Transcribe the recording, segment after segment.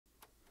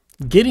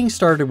Getting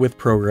started with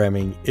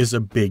programming is a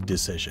big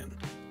decision,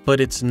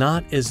 but it's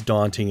not as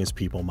daunting as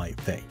people might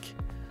think.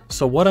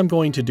 So what I'm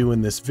going to do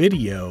in this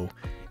video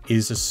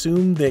is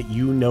assume that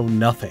you know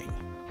nothing,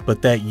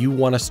 but that you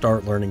want to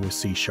start learning with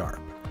C#.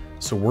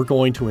 So we're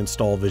going to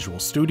install Visual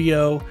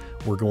Studio,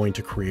 we're going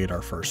to create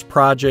our first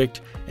project,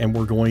 and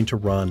we're going to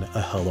run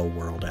a Hello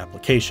World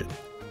application.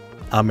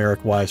 I'm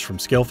Eric Wise from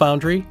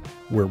Foundry,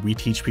 where we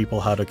teach people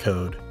how to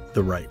code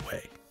the right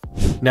way.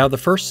 Now, the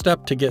first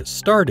step to get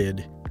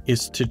started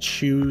is to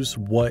choose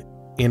what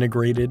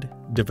integrated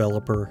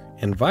developer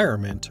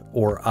environment,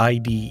 or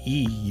IDE,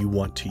 you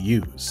want to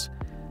use.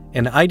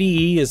 An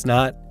IDE is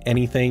not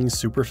anything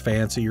super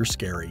fancy or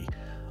scary.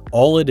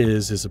 All it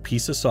is a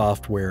piece of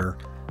software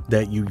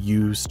that you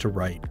use to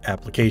write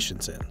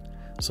applications in.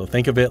 So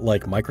think of it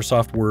like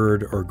Microsoft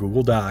Word or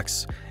Google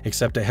Docs,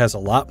 except it has a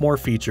lot more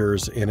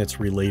features and it's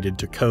related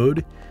to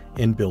code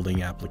and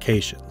building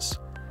applications.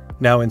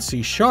 Now in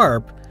C#,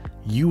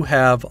 you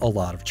have a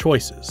lot of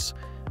choices.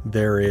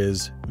 There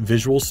is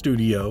Visual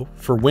Studio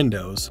for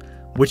Windows,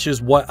 which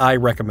is what I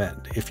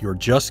recommend. If you're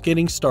just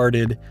getting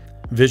started,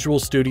 Visual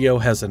Studio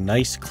has a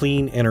nice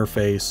clean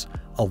interface,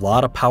 a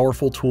lot of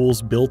powerful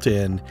tools built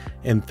in,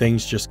 and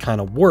things just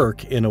kind of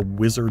work in a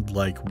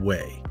wizard-like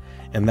way.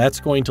 And that's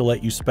going to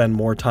let you spend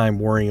more time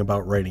worrying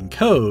about writing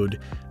code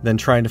than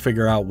trying to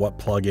figure out what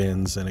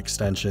plugins and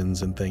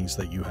extensions and things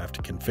that you have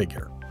to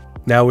configure.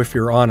 Now, if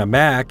you're on a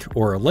Mac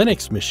or a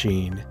Linux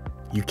machine,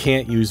 you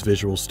can't use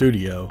Visual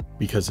Studio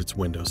because it's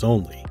Windows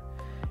only.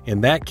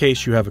 In that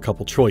case, you have a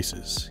couple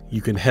choices.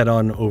 You can head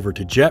on over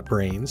to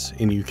JetBrains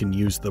and you can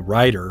use the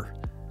Writer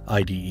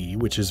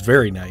IDE, which is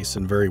very nice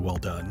and very well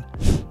done,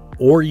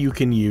 or you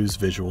can use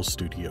Visual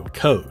Studio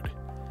Code.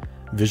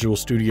 Visual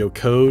Studio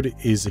Code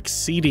is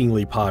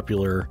exceedingly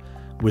popular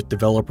with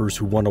developers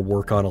who want to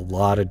work on a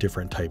lot of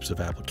different types of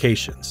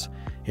applications.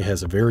 It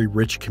has a very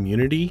rich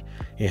community.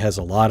 It has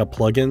a lot of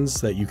plugins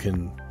that you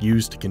can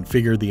use to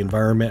configure the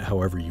environment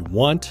however you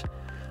want,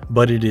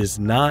 but it is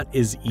not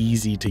as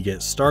easy to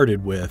get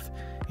started with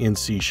in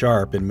C#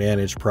 and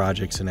manage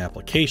projects and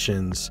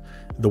applications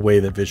the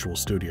way that Visual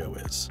Studio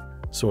is.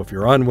 So if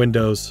you're on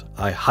Windows,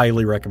 I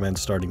highly recommend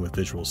starting with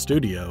Visual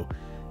Studio.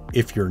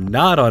 If you're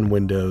not on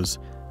Windows,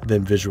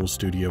 then Visual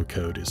Studio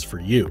Code is for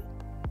you.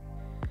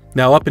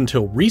 Now, up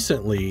until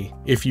recently,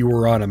 if you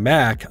were on a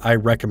Mac, I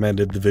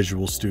recommended the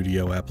Visual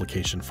Studio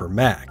application for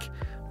Mac.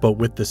 But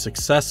with the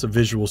success of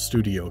Visual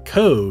Studio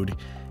Code,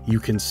 you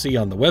can see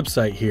on the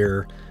website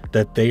here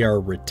that they are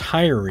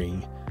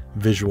retiring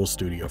Visual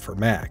Studio for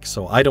Mac.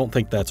 So I don't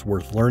think that's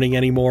worth learning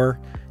anymore.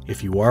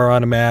 If you are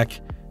on a Mac,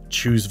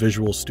 choose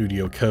Visual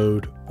Studio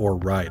Code or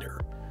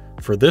Writer.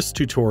 For this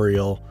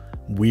tutorial,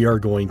 we are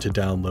going to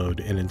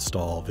download and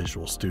install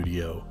Visual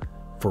Studio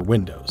for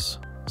Windows.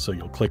 So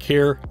you'll click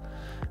here.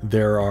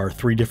 There are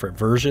 3 different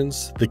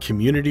versions. The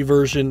community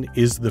version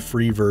is the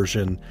free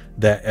version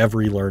that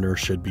every learner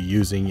should be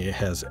using. It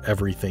has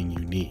everything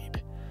you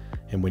need.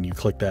 And when you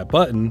click that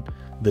button,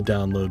 the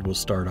download will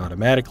start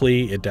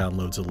automatically. It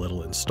downloads a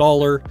little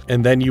installer,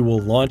 and then you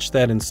will launch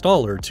that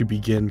installer to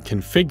begin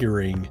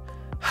configuring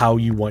how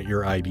you want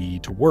your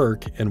IDE to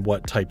work and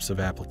what types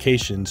of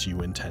applications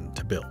you intend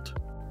to build.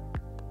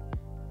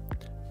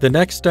 The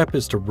next step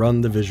is to run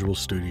the Visual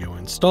Studio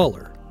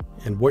installer,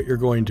 and what you're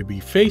going to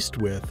be faced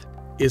with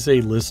is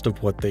a list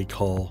of what they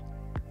call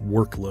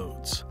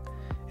workloads.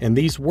 And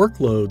these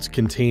workloads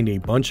contain a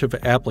bunch of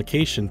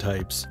application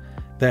types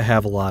that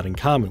have a lot in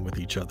common with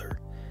each other.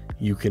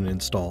 You can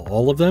install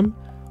all of them,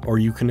 or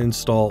you can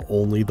install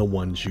only the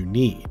ones you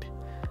need.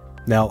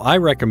 Now, I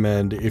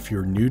recommend, if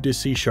you're new to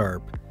C#,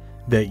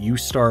 that you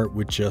start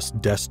with just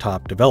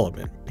desktop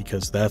development,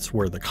 because that's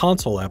where the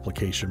console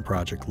application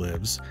project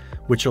lives,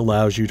 which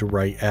allows you to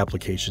write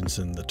applications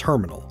in the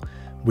terminal,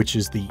 which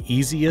is the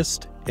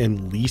easiest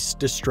and least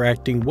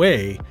distracting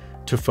way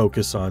to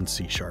focus on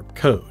C#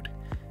 code.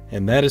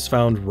 And that is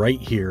found right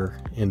here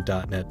in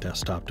 .NET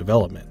Desktop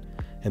Development.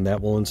 And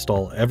that will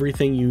install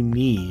everything you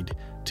need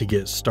to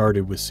get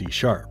started with C#.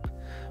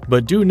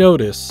 But do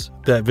notice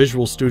that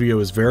Visual Studio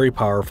is very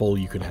powerful.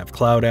 You can have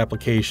cloud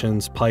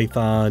applications,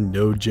 Python,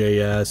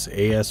 Node.js,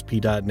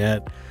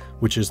 ASP.NET,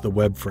 which is the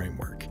web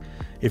framework.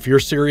 If you're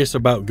serious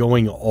about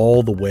going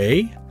all the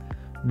way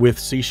with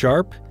C#,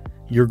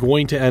 you're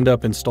going to end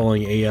up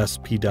installing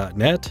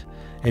ASP.NET,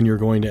 and you're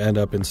going to end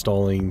up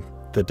installing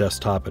the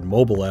desktop and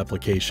mobile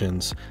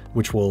applications,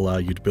 which will allow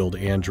you to build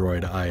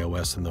Android,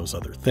 iOS, and those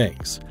other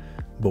things.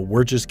 But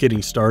we're just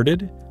getting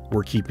started.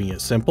 We're keeping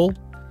it simple.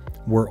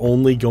 We're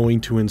only going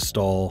to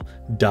install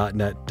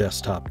 .NET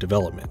Desktop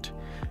Development.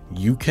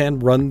 You can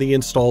run the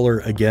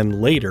installer again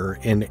later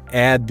and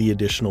add the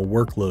additional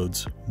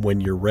workloads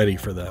when you're ready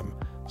for them.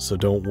 So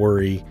don't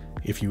worry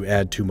if you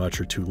add too much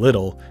or too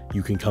little.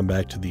 You can come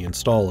back to the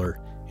installer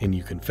and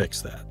you can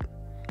fix that.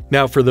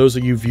 Now, for those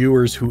of you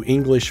viewers who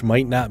English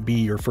might not be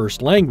your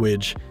first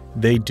language,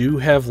 they do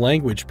have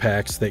language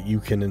packs that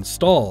you can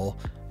install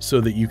so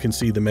that you can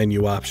see the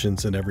menu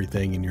options and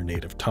everything in your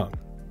native tongue.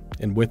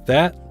 And with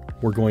that,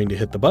 we're going to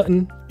hit the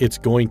button. It's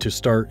going to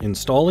start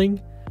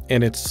installing,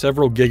 and it's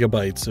several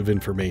gigabytes of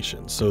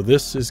information, so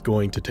this is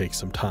going to take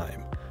some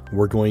time.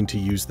 We're going to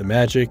use the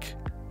magic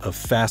of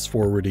fast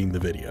forwarding the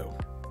video.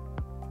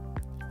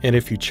 And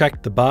if you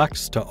check the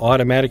box to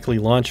automatically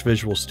launch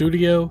Visual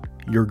Studio,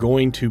 you're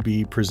going to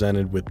be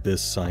presented with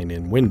this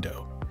sign-in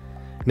window.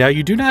 Now,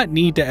 you do not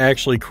need to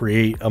actually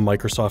create a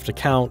Microsoft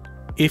account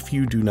if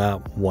you do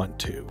not want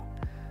to.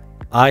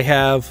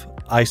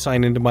 I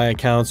sign into my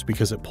accounts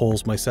because it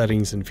pulls my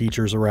settings and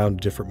features around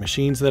different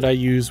machines that I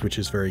use, which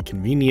is very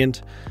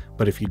convenient.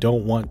 But if you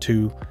don't want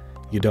to,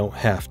 you don't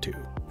have to.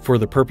 For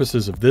the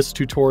purposes of this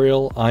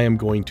tutorial, I am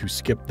going to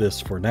skip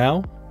this for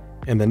now.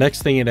 And the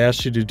next thing it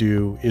asks you to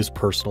do is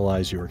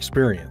personalize your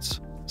experience.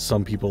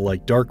 Some people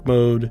like dark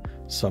mode,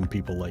 some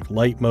people like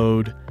light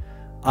mode.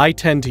 I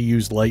tend to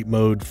use light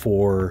mode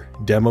for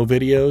demo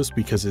videos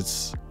because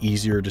it's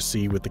easier to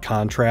see with the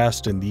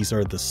contrast, and these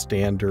are the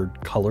standard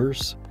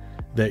colors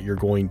that you're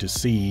going to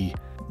see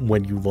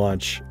when you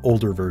launch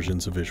older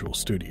versions of Visual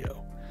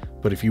Studio.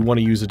 But if you want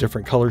to use a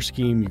different color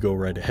scheme, you go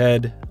right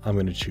ahead. I'm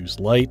going to choose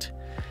light.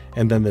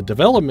 And then the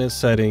development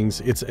settings,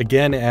 it's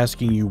again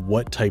asking you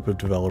what type of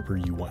developer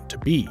you want to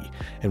be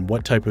and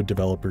what type of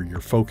developer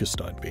you're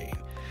focused on being.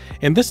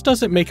 And this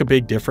doesn't make a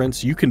big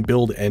difference. You can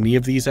build any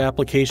of these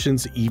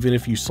applications even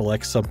if you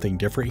select something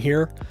different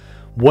here.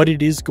 What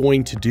it is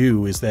going to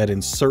do is that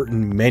in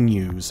certain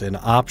menus and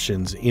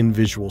options in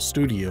Visual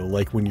Studio,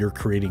 like when you're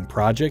creating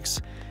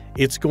projects,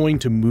 it's going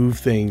to move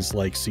things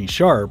like C#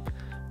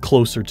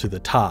 closer to the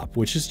top,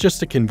 which is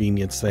just a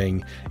convenience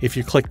thing. If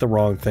you click the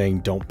wrong thing,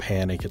 don't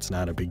panic, it's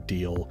not a big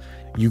deal.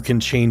 You can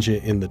change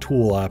it in the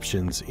tool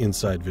options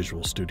inside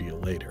Visual Studio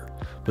later.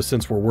 But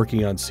since we're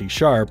working on C#,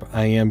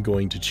 I am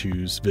going to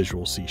choose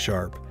Visual C#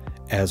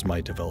 as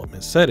my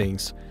development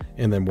settings,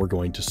 and then we're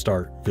going to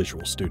start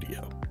Visual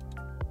Studio.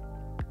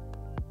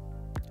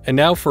 And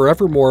now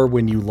forevermore,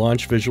 when you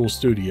launch Visual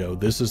Studio,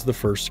 this is the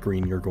first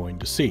screen you're going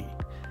to see.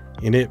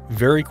 And it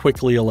very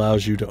quickly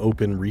allows you to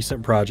open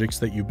recent projects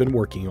that you've been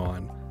working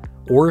on,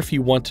 or if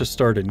you want to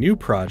start a new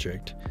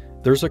project,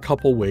 there's a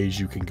couple ways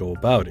you can go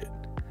about it.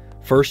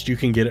 First, you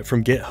can get it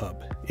from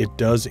GitHub. It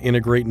does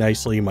integrate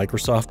nicely.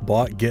 Microsoft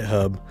bought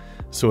GitHub,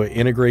 so it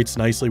integrates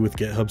nicely with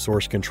GitHub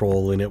source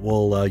control, and it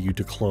will allow you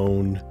to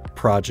clone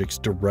projects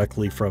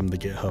directly from the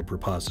GitHub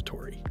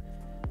repository.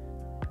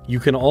 You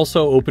can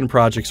also open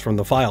projects from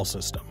the file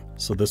system.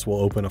 So this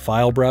will open a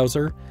file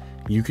browser.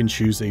 You can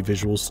choose a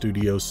Visual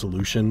Studio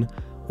solution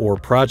or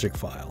project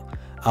file.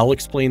 I'll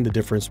explain the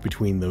difference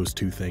between those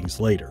two things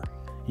later.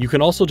 You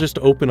can also just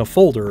open a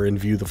folder and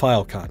view the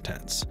file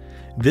contents.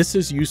 This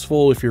is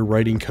useful if you're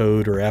writing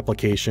code or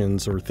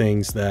applications or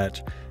things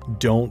that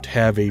don't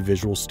have a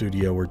Visual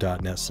Studio or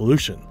 .NET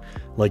solution.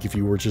 Like if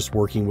you were just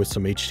working with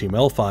some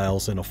HTML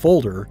files in a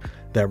folder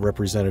that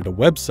represented a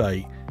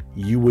website,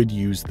 you would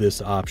use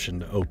this option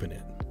to open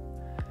it.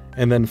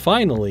 And then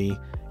finally,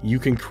 you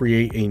can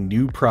create a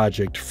new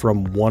project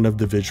from one of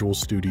the Visual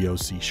Studio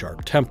C#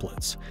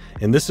 templates.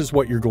 And this is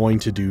what you're going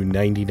to do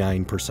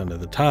 99% of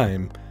the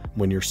time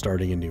when you're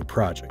starting a new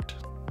project.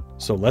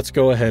 So let's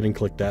go ahead and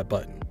click that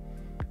button.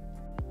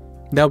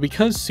 Now,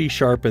 because C#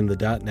 and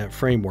the .NET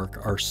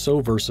framework are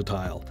so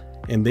versatile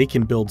and they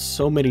can build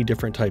so many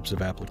different types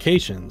of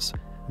applications,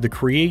 the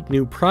Create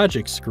New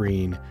Project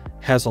screen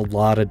has a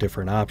lot of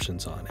different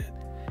options on it.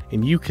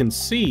 And you can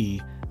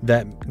see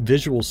that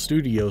Visual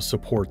Studio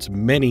supports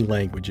many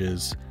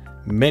languages,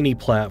 many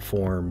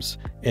platforms,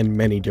 and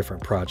many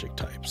different project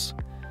types.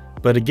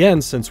 But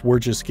again, since we're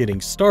just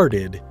getting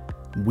started,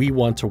 we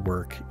want to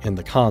work in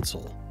the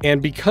console.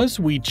 And because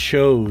we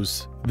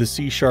chose the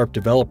C#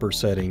 developer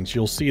settings,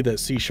 you'll see that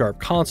C#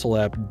 console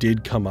app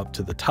did come up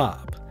to the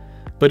top.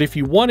 But if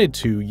you wanted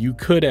to, you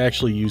could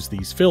actually use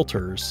these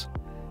filters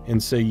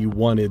and say you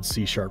wanted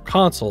C#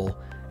 console,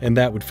 and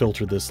that would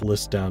filter this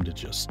list down to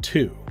just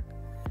 2.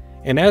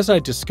 And as I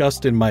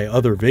discussed in my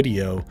other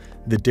video,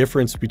 the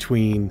difference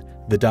between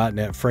the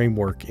 .NET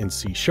framework and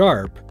C#,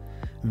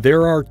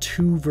 there are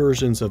 2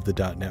 versions of the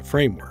 .NET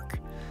framework.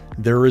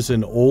 There is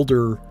an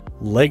older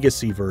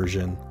legacy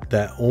version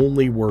that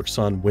only works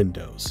on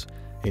Windows,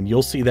 and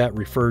you'll see that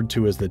referred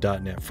to as the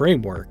 .NET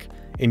framework,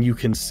 and you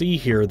can see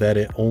here that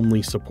it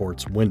only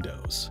supports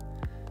Windows.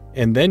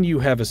 And then you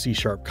have a C#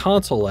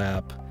 console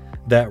app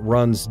that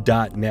runs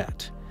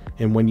 .NET,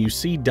 and when you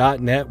see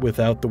 .NET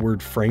without the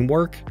word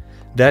framework,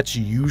 that's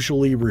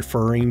usually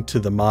referring to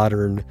the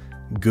modern,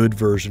 good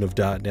version of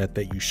 .NET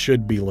that you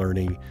should be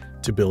learning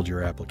to build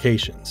your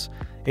applications.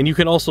 And you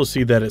can also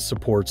see that it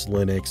supports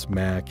Linux,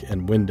 Mac,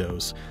 and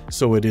Windows,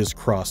 so it is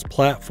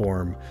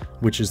cross-platform,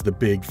 which is the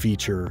big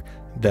feature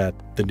that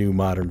the new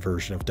modern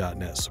version of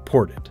 .NET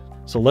supported.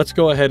 So let's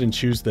go ahead and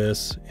choose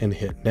this and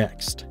hit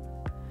Next.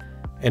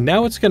 And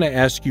now it's going to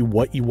ask you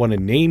what you want to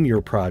name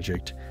your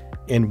project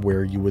and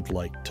where you would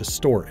like to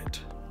store it.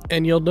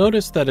 And you'll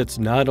notice that it's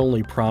not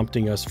only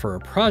prompting us for a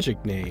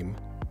project name,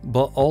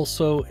 but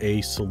also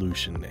a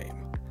solution name.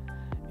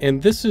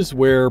 And this is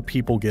where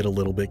people get a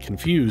little bit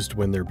confused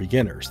when they're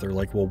beginners. They're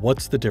like, well,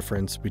 what's the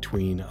difference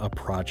between a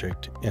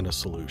project and a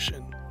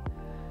solution?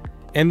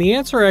 And the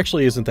answer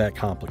actually isn't that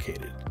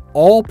complicated.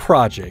 All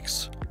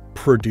projects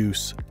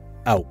produce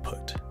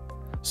output.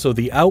 So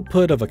the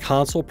output of a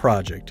console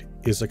project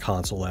is a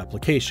console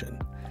application.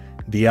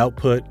 The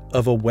output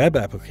of a web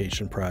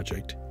application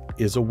project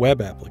is a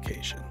web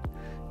application.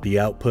 The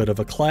output of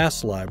a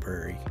class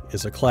library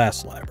is a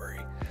class library.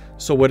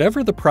 So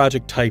whatever the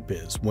project type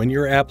is, when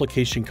your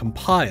application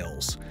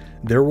compiles,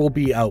 there will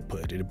be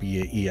output. It'll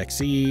be an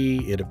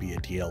EXE, it'll be a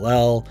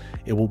DLL,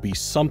 it will be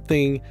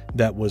something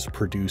that was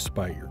produced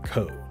by your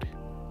code.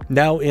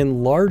 Now,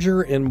 in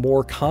larger and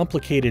more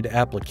complicated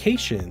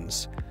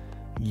applications,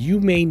 you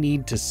may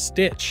need to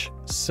stitch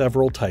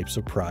several types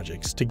of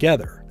projects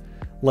together.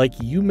 Like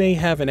you may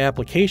have an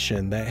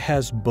application that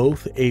has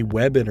both a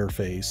web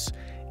interface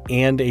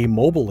and a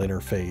mobile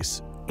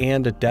interface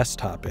and a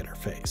desktop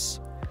interface.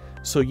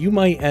 So you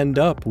might end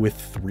up with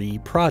 3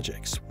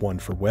 projects, one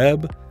for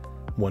web,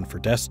 one for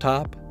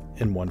desktop,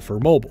 and one for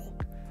mobile.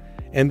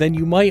 And then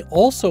you might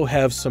also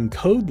have some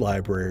code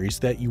libraries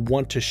that you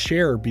want to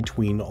share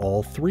between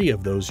all 3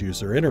 of those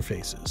user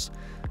interfaces.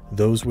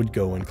 Those would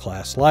go in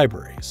class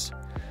libraries.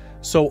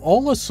 So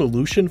all a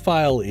solution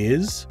file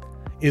is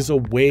a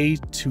way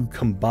to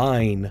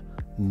combine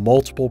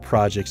multiple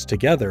projects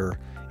together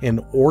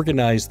and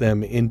organize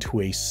them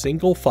into a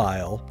single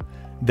file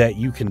that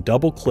you can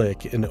double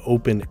click and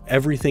open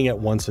everything at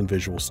once in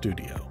Visual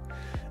Studio.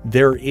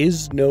 There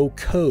is no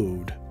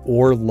code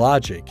or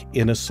logic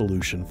in a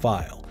solution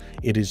file.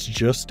 It is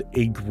just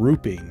a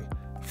grouping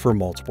for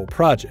multiple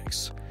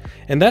projects.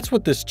 And that's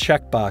what this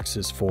checkbox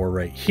is for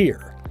right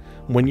here.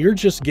 When you're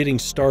just getting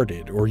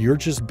started or you're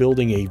just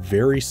building a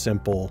very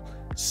simple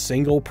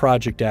single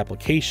project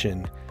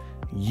application,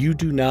 you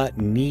do not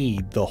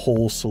need the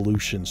whole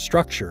solution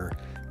structure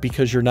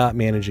because you're not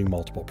managing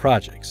multiple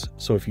projects.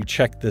 So if you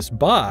check this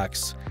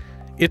box,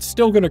 it's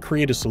still going to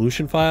create a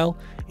solution file.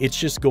 It's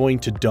just going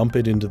to dump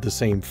it into the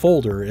same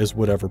folder as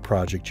whatever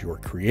project you are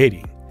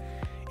creating.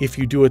 If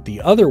you do it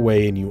the other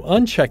way and you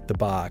uncheck the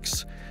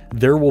box,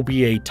 there will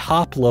be a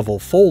top-level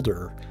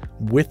folder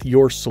with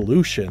your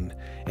solution,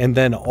 and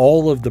then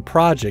all of the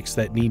projects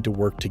that need to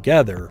work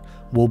together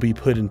will be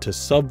put into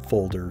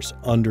subfolders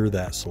under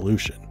that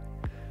solution.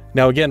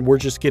 Now again, we're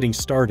just getting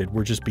started.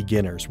 We're just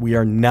beginners. We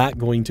are not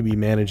going to be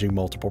managing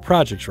multiple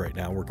projects right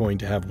now. We're going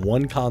to have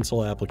one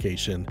console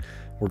application.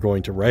 We're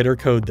going to write our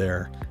code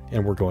there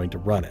and we're going to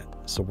run it.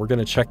 So we're going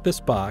to check this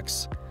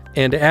box.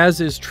 And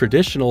as is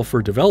traditional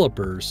for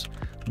developers,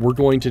 we're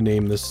going to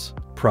name this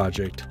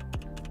project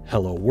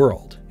Hello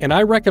World. And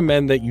I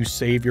recommend that you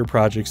save your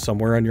project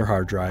somewhere on your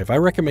hard drive. I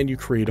recommend you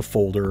create a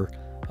folder.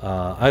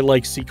 I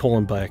like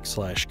C:\code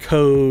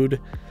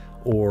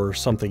or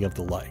something of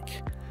the like.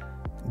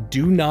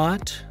 Do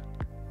not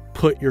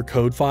put your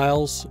code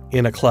files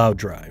in a cloud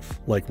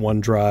drive like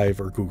OneDrive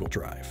or Google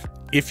Drive.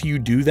 If you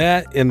do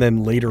that and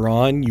then later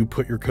on you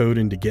put your code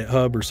into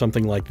GitHub or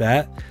something like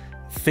that,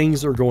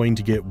 things are going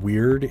to get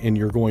weird and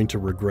you're going to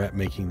regret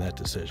making that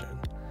decision.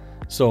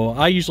 So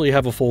I usually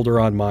have a folder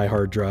on my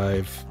hard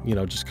drive,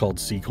 just called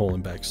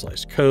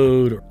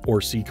C:\code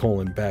or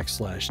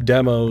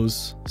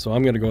C:\demos. So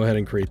I'm going to go ahead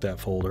and create that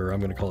folder. I'm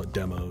going to call it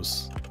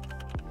demos.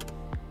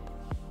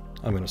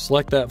 I'm going to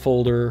select that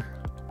folder.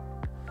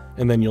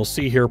 And then you'll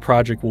see here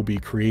project will be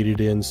created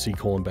in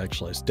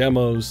C:\demos/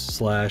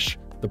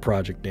 the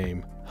project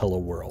name Hello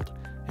World.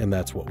 And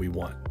that's what we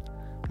want.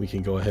 We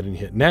can go ahead and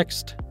hit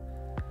next.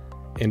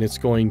 And it's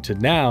going to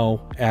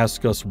now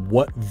ask us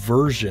what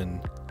version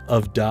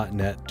of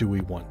 .NET do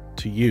we want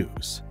to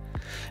use.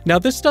 Now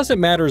this doesn't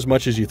matter as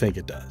much as you think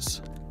it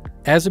does.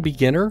 As a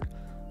beginner,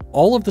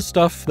 all of the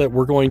stuff that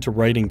we're going to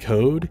write in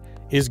code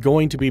is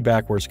going to be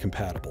backwards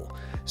compatible.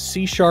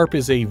 C#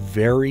 is a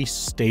very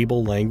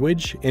stable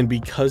language, and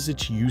because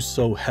it's used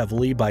so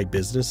heavily by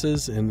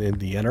businesses and in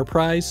the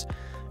enterprise,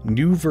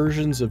 new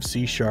versions of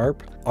C#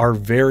 are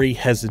very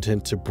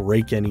hesitant to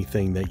break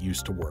anything that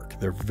used to work.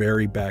 They're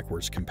very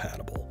backwards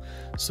compatible.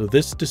 So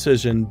this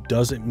decision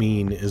doesn't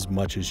mean as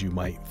much as you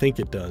might think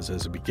it does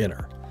as a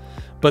beginner.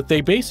 But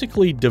they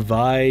basically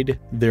divide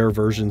their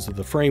versions of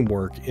the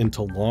framework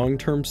into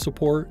long-term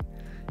support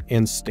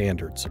and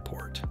standard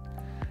support.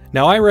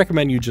 Now, I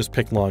recommend you just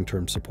pick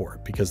long-term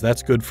support because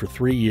that's good for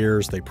 3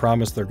 years. They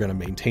promise they're going to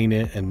maintain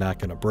it and not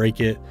going to break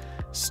it.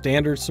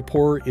 Standard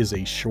support is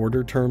a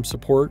shorter-term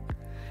support,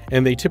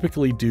 and they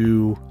typically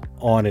do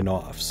on and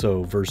off.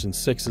 So version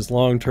 6 is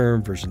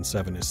long-term, version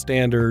 7 is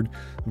standard,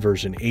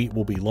 version 8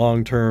 will be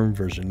long-term,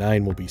 version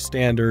 9 will be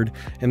standard,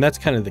 and that's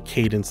kind of the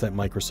cadence that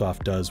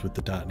Microsoft does with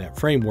the .NET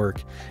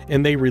framework,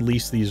 and they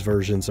release these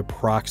versions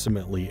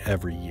approximately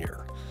every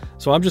year.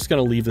 So I'm just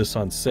going to leave this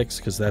on 6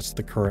 because that's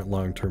the current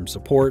long-term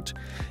support.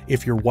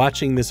 If you're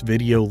watching this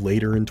video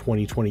later in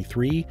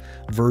 2023,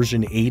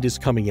 version 8 is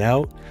coming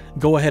out,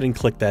 go ahead and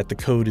click that. The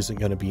code isn't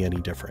going to be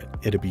any different.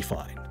 It'll be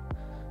fine.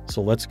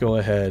 So let's go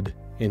ahead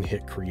and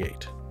hit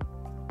create.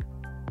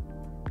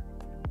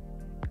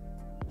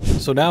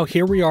 So now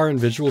here we are in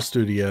Visual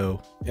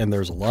Studio, and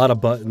there's a lot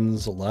of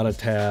buttons, a lot of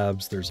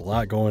tabs. There's a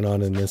lot going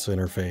on in this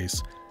interface.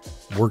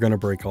 We're going to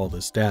break all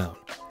this down.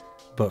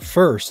 But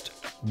first,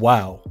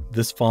 wow,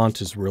 this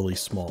font is really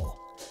small.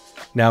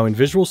 Now in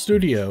Visual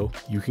Studio,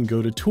 you can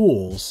go to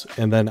Tools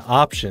and then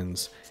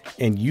Options,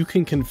 and you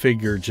can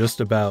configure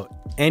just about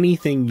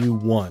anything you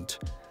want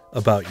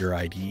about your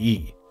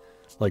IDE.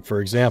 Like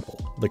for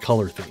example, the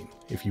color theme.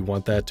 If you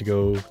want that to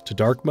go to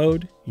dark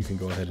mode, you can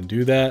go ahead and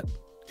do that.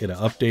 It'll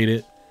update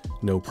it,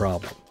 no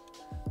problem.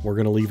 We're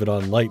going to leave it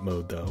on light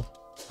mode though.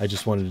 I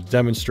just wanted to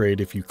demonstrate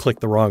if you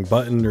click the wrong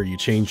button or you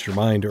changed your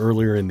mind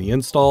earlier in the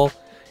install,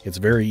 it's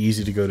very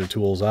easy to go to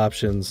Tools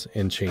Options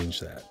and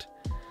change that.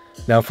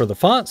 Now for the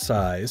font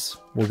size,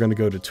 we're going to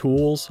go to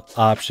Tools,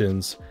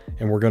 Options,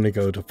 and we're going to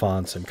go to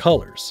Fonts and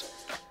Colors.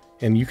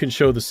 And you can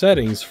show the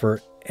settings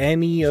for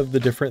any of the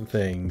different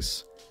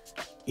things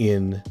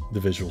in the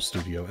Visual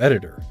Studio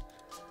Editor.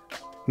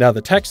 Now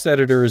the text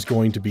editor is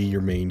going to be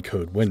your main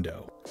code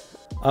window.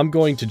 I'm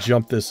going to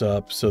jump this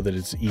up so that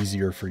it's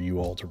easier for you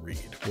all to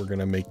read. We're going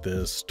to make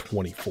this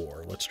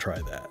 24. Let's try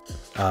that.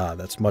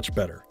 That's much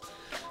better.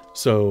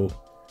 So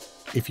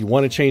if you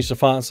want to change the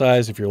font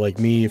size, if you're like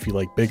me, if you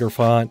like bigger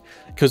font,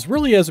 because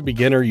really as a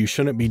beginner, you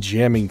shouldn't be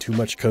jamming too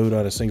much code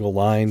on a single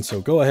line.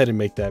 So go ahead and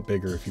make that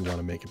bigger if you want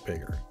to make it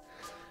bigger.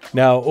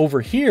 Now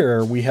over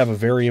here, we have a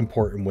very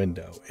important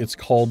window. It's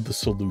called the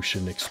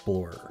Solution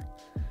Explorer.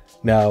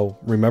 Now,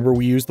 remember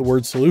we use the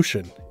word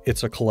solution.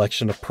 It's a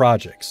collection of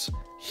projects.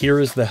 Here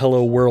is the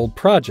Hello World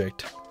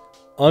project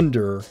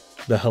under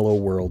the Hello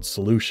World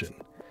solution.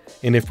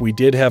 And if we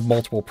did have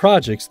multiple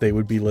projects, they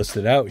would be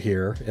listed out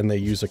here, and they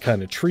use a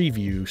kind of tree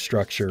view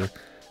structure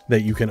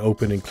that you can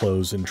open and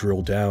close and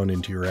drill down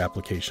into your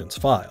application's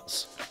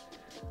files.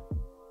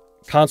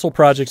 Console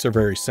projects are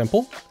very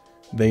simple.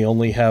 They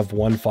only have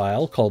one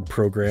file called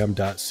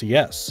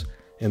program.cs,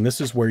 and this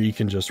is where you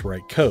can just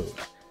write code.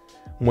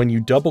 When you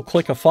double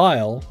click a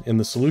file in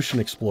the Solution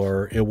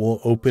Explorer, it will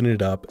open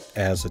it up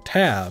as a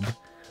tab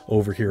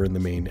over here in the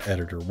main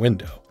editor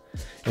window.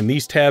 And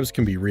these tabs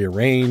can be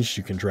rearranged.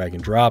 You can drag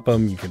and drop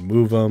them. You can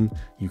move them.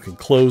 You can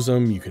close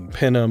them. You can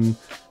pin them.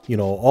 You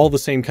know, all the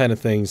same kind of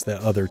things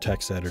that other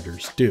text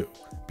editors do,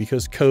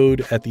 because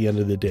code at the end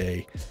of the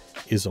day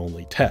is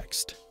only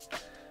text.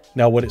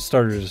 Now, what it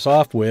started us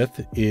off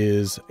with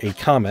is a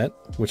comment,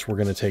 which we're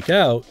going to take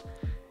out,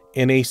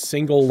 in a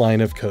single line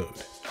of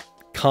code.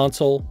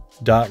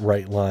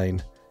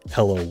 Console.WriteLine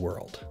hello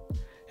world.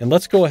 And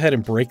let's go ahead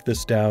and break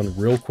this down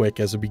real quick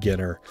as a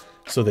beginner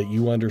so that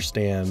you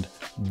understand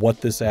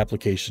what this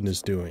application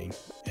is doing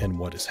and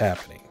what is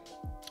happening.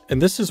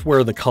 And this is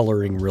where the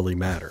coloring really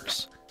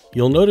matters.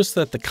 You'll notice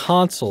that the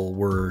console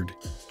word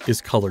is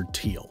colored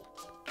teal.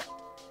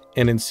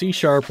 And in C#,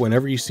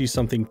 whenever you see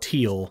something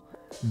teal,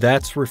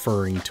 that's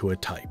referring to a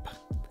type.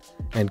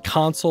 And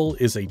console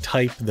is a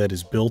type that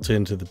is built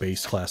into the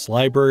base class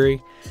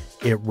library.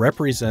 It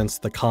represents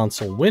the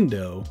console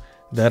window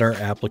that our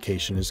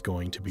application is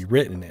going to be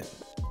written in.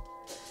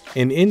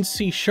 And in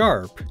C#,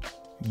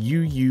 you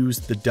use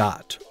the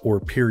dot or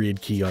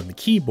period key on the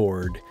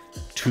keyboard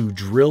to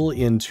drill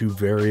into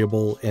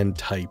variable and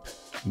type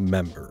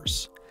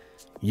members.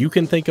 You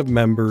can think of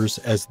members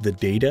as the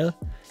data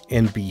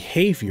and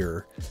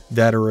behavior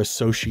that are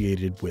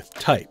associated with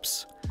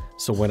types.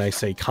 So when I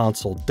say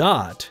console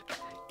dot,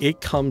 it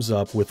comes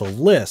up with a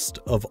list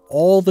of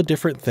all the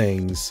different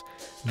things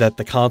that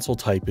the console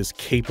type is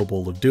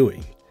capable of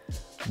doing.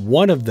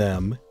 One of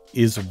them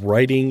is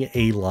writing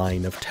a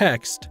line of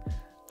text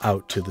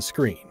out to the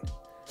screen.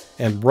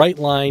 And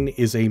WriteLine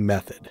is a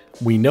method.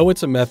 We know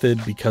it's a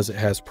method because it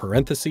has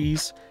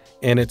parentheses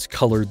and it's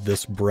colored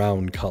this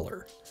brown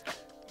color.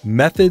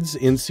 Methods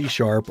in C#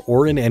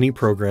 or in any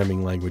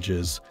programming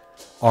languages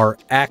are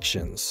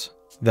actions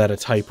that a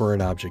type or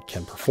an object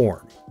can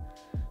perform.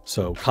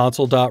 So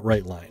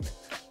console.WriteLine.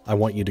 I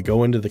want you to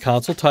go into the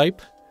console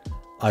type.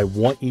 I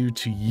want you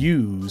to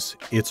use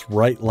its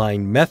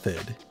WriteLine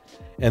method.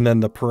 And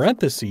then the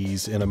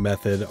parentheses in a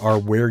method are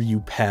where you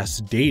pass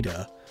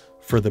data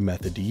for the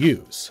method to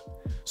use.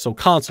 So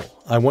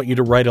console, I want you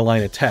to write a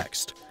line of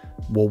text.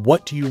 Well,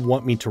 what do you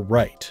want me to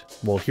write?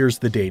 Well, here's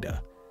the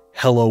data.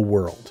 Hello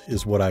world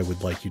is what I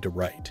would like you to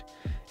write.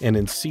 And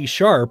in C#,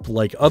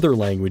 like other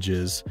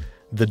languages,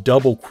 the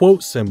double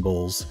quote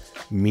symbols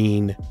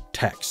mean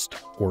text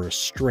or a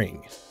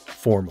string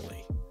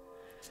formally.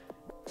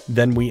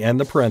 Then we end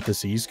the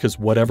parentheses because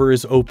whatever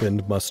is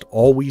opened must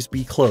always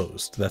be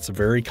closed. That's a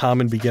very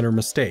common beginner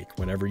mistake.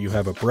 Whenever you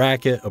have a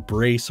bracket, a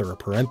brace, or a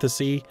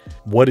parenthesis,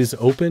 what is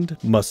opened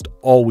must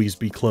always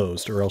be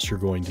closed or else you're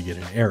going to get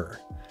an error.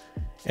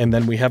 And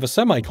then we have a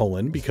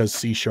semicolon because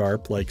C#,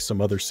 like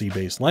some other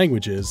C-based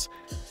languages,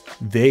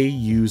 they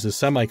use a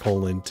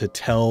semicolon to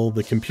tell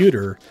the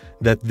computer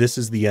that this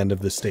is the end of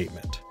the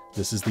statement.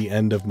 This is the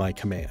end of my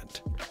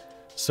command.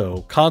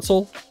 So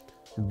console,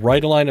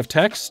 write a line of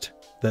text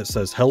that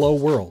says hello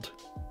world,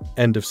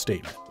 end of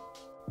statement.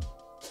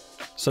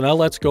 So now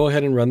let's go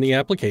ahead and run the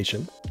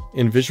application.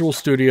 In Visual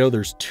Studio,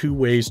 there's two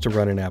ways to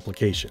run an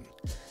application.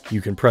 You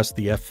can press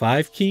the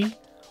F5 key,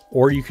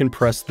 or you can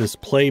press this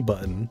play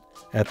button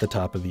at the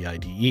top of the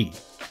IDE.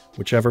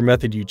 Whichever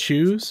method you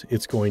choose,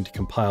 it's going to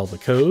compile the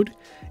code.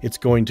 It's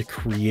going to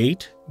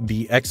create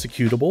the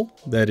executable,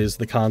 that is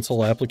the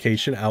console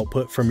application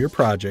output from your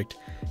project,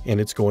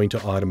 and it's going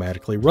to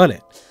automatically run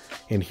it.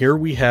 And here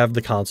we have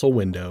the console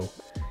window.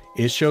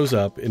 It shows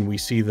up and we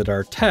see that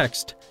our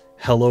text,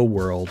 "Hello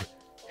World,"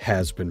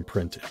 has been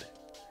printed.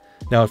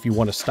 Now, if you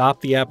want to stop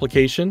the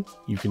application,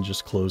 you can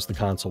just close the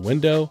console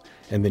window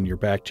and then you're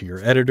back to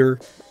your editor.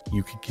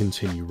 You can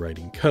continue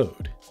writing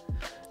code.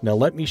 Now,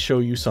 let me show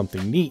you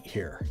something neat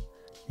here.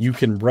 You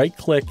can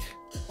right-click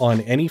on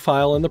any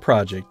file in the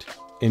project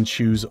and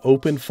choose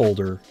Open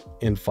Folder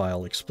in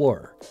File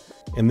Explorer.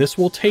 And this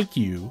will take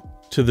you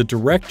to the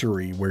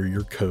directory where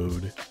your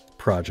code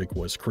project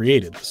was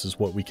created. This is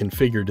what we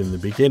configured in the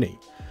beginning.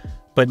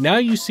 But now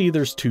you see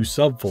there's two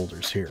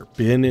subfolders here,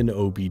 bin and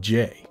obj.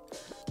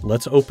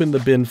 Let's open the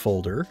bin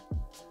folder,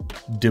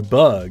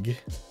 debug.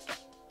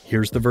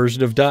 Here's the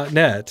version of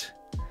 .NET.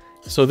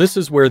 So this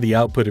is where the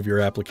output of your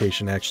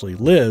application actually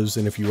lives.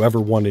 And if you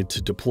ever wanted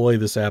to deploy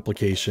this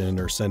application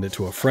or send it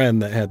to a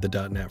friend that had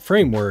the .NET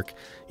framework,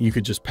 you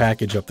could just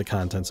package up the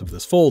contents of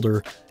this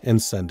folder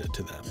and send it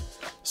to them.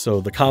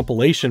 So the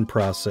compilation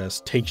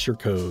process takes your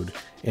code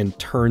and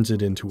turns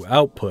it into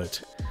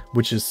output,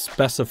 which is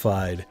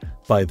specified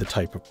by the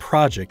type of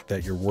project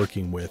that you're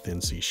working with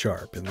in C#.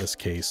 In this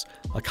case,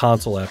 a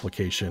console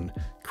application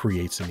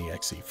creates an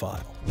exe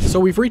file. So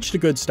we've reached a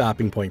good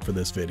stopping point for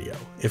this video.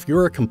 If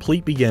you're a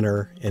complete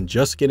beginner and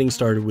just getting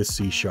started with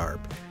C#,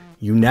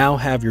 you now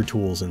have your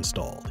tools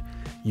installed.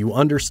 You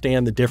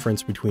understand the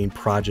difference between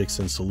projects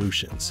and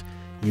solutions.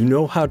 You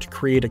know how to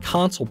create a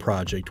console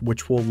project,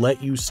 which will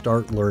let you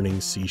start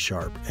learning C#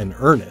 in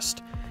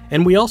earnest.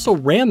 And we also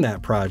ran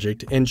that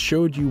project and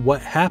showed you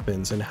what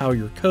happens and how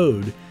your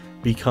code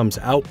becomes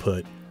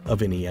output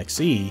of an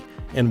exe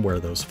and where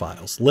those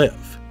files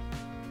live.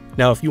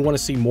 Now, if you want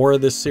to see more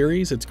of this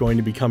series, it's going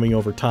to be coming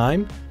over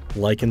time.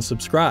 Like and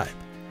subscribe.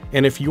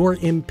 And if you're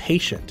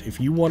impatient, if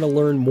you want to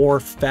learn more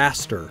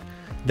faster,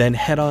 then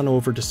head on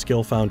over to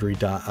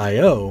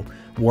skillfoundry.io,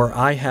 where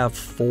I have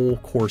full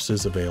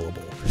courses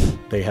available.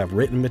 They have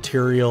written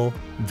material,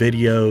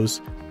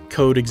 videos,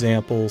 code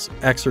examples,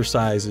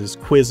 exercises,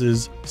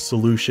 quizzes,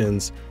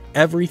 solutions,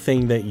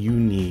 everything that you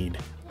need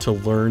to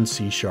learn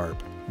C#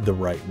 the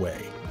right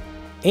way.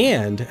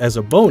 And as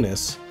a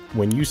bonus,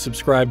 when you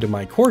subscribe to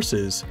my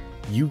courses,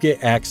 you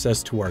get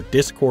access to our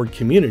Discord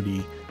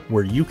community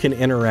where you can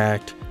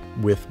interact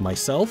with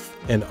myself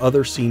and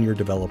other senior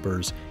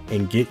developers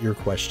and get your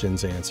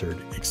questions answered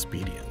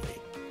expediently.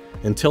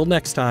 Until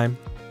next time,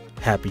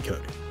 happy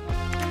coding.